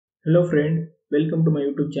Hello friend, welcome to my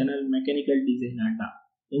YouTube channel Mechanical Design Adda.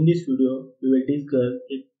 In this video, we will discuss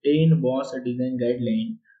a 10 boss design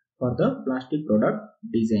guideline for the plastic product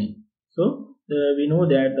design. We know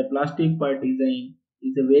that the plastic part design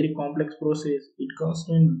is a very complex process. It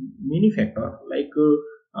contains many factors like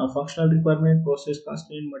functional requirement, process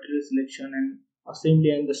constraint, material selection and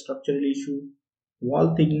assembly and the structural issue,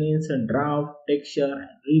 wall thickness, draft, texture,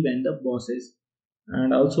 rib and the bosses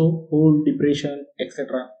and also hole depression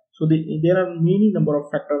etc. There are many number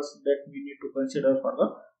of factors that we need to consider for the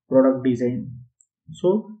product design.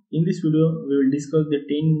 So in this video we will discuss the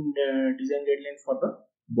 10 design guidelines for the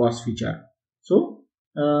boss feature. So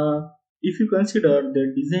if you consider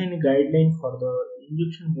the design guideline for the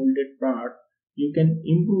injection molded part, you can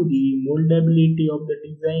improve the moldability of the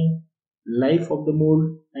design, life of the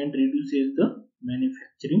mold and reduces the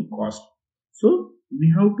manufacturing cost. So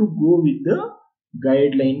we have to go with the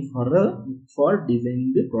guideline for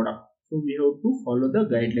designing the product. So we have to follow the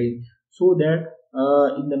guideline so that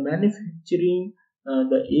in the manufacturing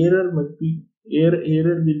the error will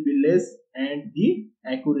be less and the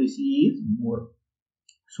accuracy is more.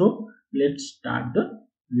 So let's start the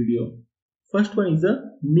video. First one is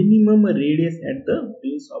the minimum radius at the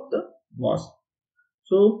base of the boss.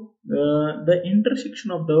 So the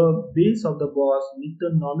intersection of the base of the boss with the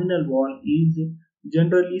nominal wall is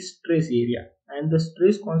generally stress area, and the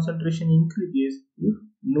stress concentration increases if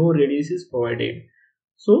no radius is provided.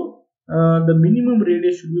 So the minimum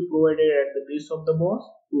radius should be provided at the base of the boss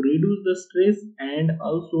to reduce the stress, and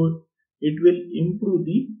also it will improve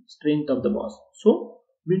the strength of the boss. So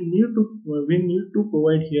we need to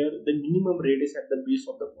provide here the minimum radius at the base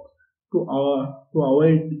of the boss to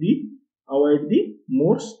avoid the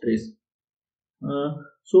more stress.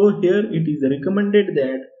 So here it is recommended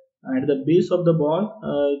that at the base of the ball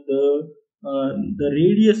the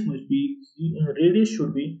radius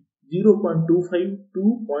should be 0.25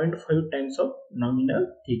 to 0.5 times of nominal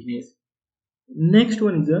thickness. Next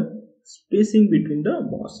one is the spacing between the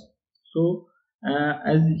boss. So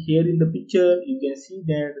as here in the picture you can see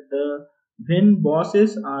that when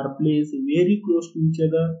bosses are placed very close to each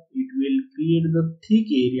other, it will create the thick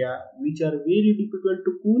area which are very difficult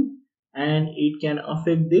to cool, and it can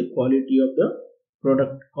affect the quality of the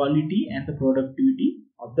product quality and the productivity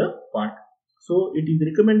of the part. So it is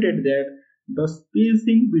recommended that the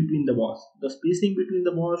spacing between the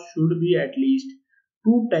boss should be at least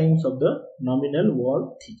 2 times of the nominal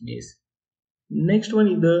wall thickness. Next one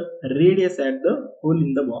is the radius at the hole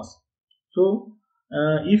in the boss. So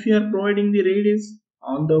if you are providing the radius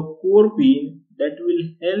on the core pin, that will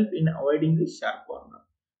help in avoiding the sharp corner.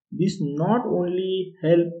 This not only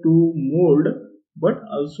help to mold but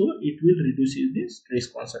also it will reduce the stress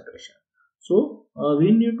concentration. So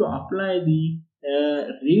we need to apply the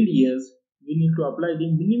radius. We need to apply the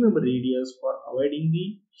minimum radius for avoiding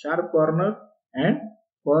the sharp corner and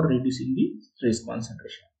for reducing the stress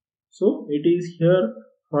concentration. So it is here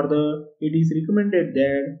it is recommended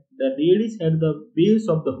that the radius at the base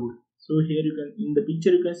of the hole. So here you can in the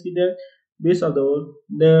picture you can see the base of the hole.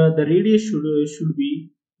 The radius should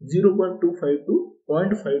be 0.25 to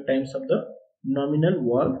 0.5 times of the nominal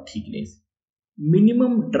wall thickness.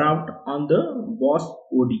 Minimum draft on the boss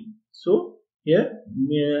OD. So here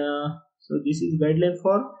so this is guideline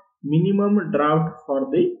for minimum draft for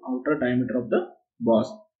the outer diameter of the boss.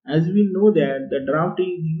 As we know that the draft is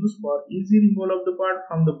used for easy removal of the part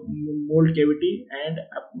from the mold cavity, and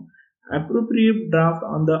appropriate draft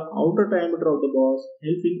on the outer diameter of the boss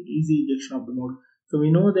help in easy ejection of the mold. So we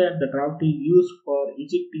know that the draft is used for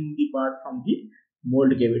ejecting the part from the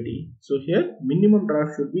mold cavity. So here minimum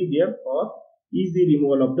draft should be there for easy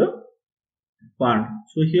removal of the part.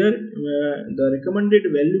 So here the recommended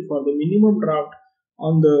value for the minimum draft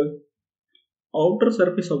on the outer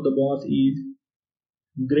surface of the boss is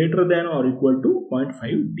greater than or equal to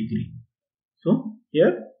 0.5 degree. So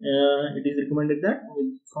here it is recommended that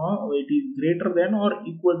it is greater than or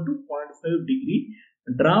equal to 0.5 degree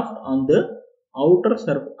draft on the outer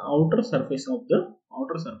surface of the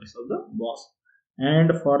boss.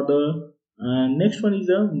 And for the next one is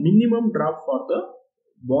the minimum draft for the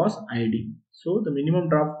boss ID. So the minimum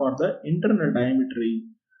draft for the internal diameter is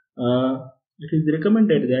it is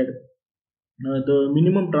recommended that the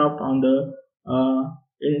minimum draft on the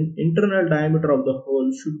internal diameter of the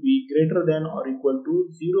hole should be greater than or equal to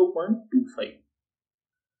 0.25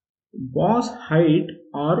 boss height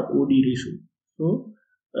or OD ratio. So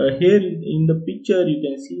here in the picture you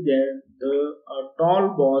can see that the tall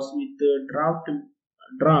boss with the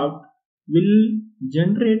draft will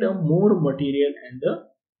generate a more material and the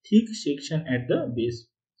thick section at the base.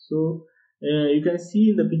 So you can see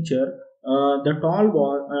in the picture the tall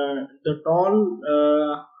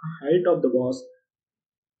height of the boss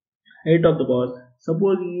height of the boss.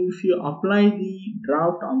 Suppose if you apply the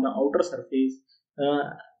draft on the outer surface, uh,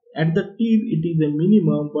 at the tip it is a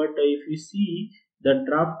minimum, but if you see the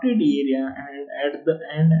drafted area and at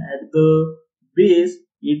the base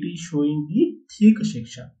it is showing the thick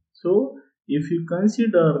section. So if you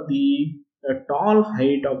consider the tall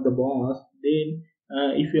height of the boss, then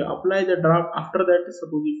if you apply the draft after that,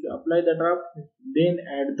 suppose if you apply the draft, then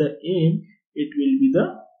at the end it will be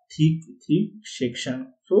the thick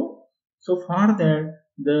section. So for that,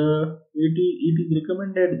 it is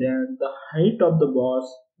recommended that the height of the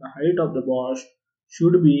boss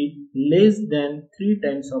should be less than 3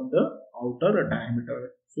 times of the outer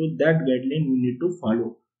diameter. So that guideline we need to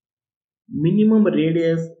follow. Minimum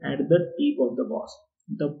radius at the tip of the boss.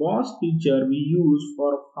 The boss feature we use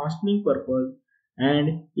for fastening purpose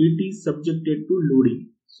and it is subjected to loading.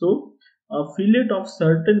 So a fillet of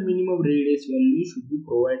certain minimum radius value should be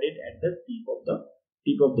provided at the tip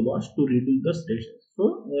of the boss to reduce the stresses.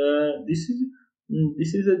 So this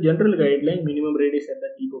is a general guideline, minimum radius at the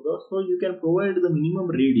tip of the boss. So you can provide the minimum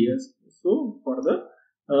radius. So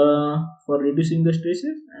for reducing the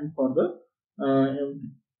stresses and for the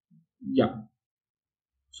yeah.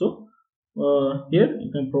 So here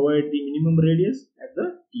you can provide the minimum radius at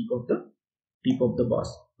the tip of the boss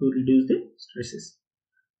to reduce the stresses.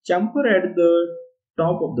 Chamfer at the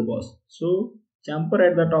top of the boss. So chamfer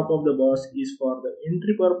at the top of the boss is for the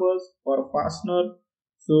entry purpose for fastener.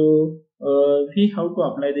 So we have to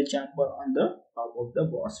apply the chamfer on the top of the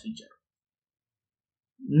boss feature.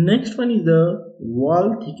 Next one is the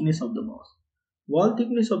wall thickness of the boss. Wall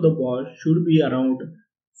thickness of the boss should be around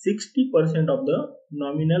 60% of the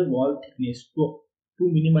nominal wall thickness to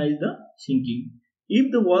minimize the sinking.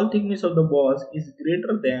 If the wall thickness of the boss is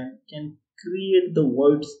greater than, can create the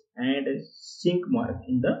voids and sink mark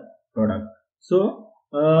in the product. So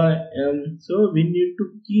we need to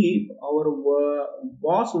keep our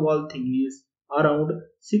boss wall thickness around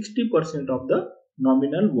 60% of the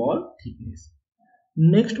nominal wall thickness.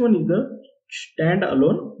 Next one is the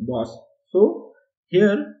stand-alone boss. So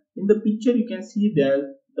here in the picture you can see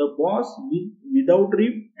that the boss without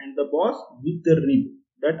rib and the boss with the rib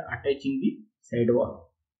that attaching the side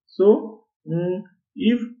wall. So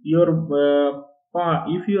if your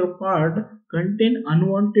part contain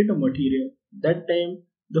unwanted material, that time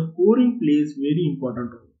the coring plays very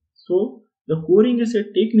important role. So the coring is a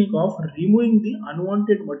technique of removing the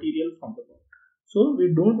unwanted material from the part. So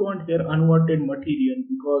we don't want here unwanted material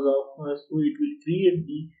because of so it will create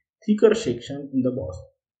the thicker section in the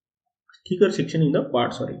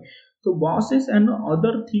part. So bosses and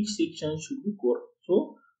other thick sections should be core.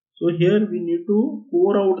 So here we need to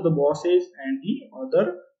core out the bosses and the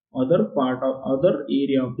other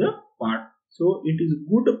area of the part. So it is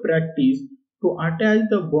good practice to attach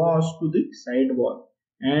the boss to the side wall,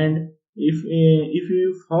 and if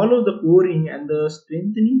you follow the coring and the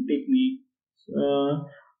strengthening technique,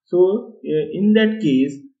 in that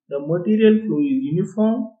case the material flow is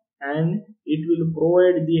uniform and it will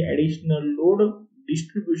provide the additional load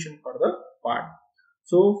distribution for the part.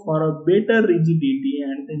 So for a better rigidity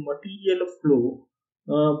and the material flow,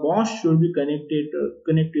 boss should be connected to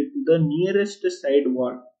the nearest side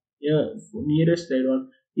wall. Nearest side wall.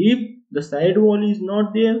 If the side wall is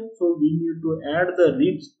not there, so we need to add the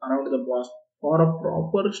ribs around the boss for a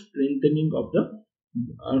proper strengthening of the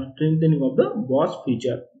boss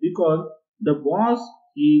feature, because the boss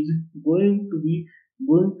is going to be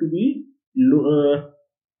uh,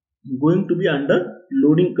 going to be under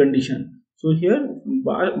loading condition. So here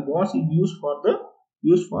boss is used for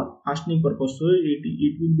fastening purpose, so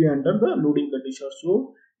it will be under the loading condition.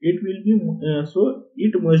 So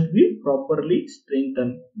it must be properly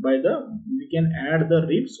strengthened by the, we can add the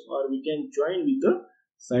ribs or we can join with the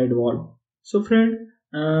side wall. So friend,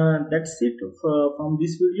 that's it from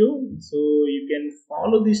this video. So you can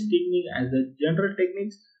follow this technique as a general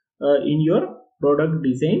techniques in your product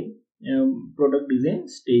design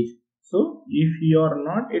stage. So if you are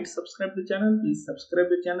not yet subscribed the channel, please subscribe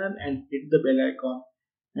the channel and hit the bell icon,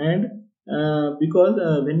 and because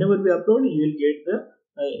whenever we upload you will get the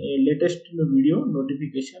latest video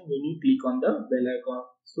notification when you click on the bell icon.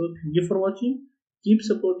 So thank you for watching. Keep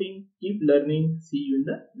supporting, keep learning. See you in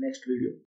the next video.